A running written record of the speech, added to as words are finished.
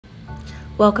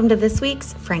Welcome to this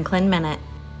week's Franklin Minute.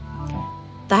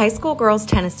 The high school girls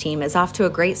tennis team is off to a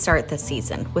great start this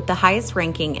season with the highest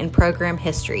ranking in program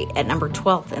history at number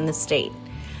 12th in the state.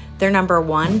 Their number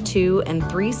 1, 2, and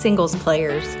 3 singles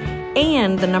players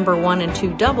and the number 1 and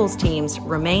 2 doubles teams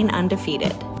remain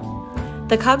undefeated.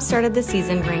 The Cubs started the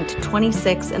season ranked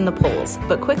 26 in the polls,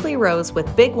 but quickly rose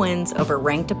with big wins over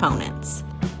ranked opponents.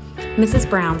 Mrs.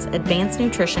 Brown's advanced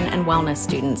nutrition and wellness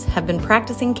students have been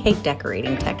practicing cake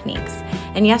decorating techniques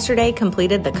and yesterday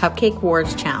completed the Cupcake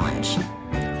Wars Challenge.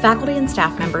 Faculty and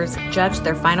staff members judged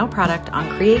their final product on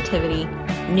creativity,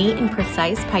 neat and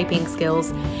precise piping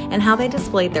skills, and how they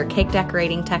displayed their cake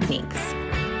decorating techniques.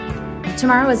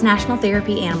 Tomorrow is National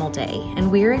Therapy Animal Day,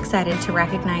 and we are excited to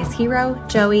recognize Hero,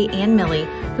 Joey, and Millie,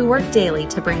 who work daily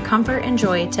to bring comfort and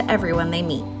joy to everyone they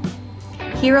meet.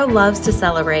 Hero loves to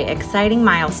celebrate exciting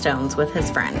milestones with his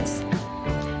friends.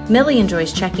 Millie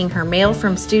enjoys checking her mail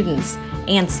from students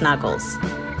and snuggles.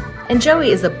 And Joey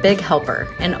is a big helper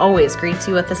and always greets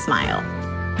you with a smile.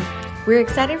 We're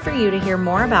excited for you to hear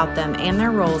more about them and their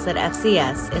roles at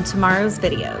FCS in tomorrow's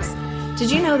videos.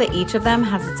 Did you know that each of them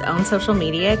has its own social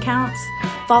media accounts?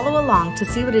 Follow along to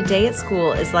see what a day at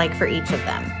school is like for each of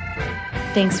them.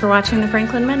 Thanks for watching the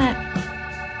Franklin Minute.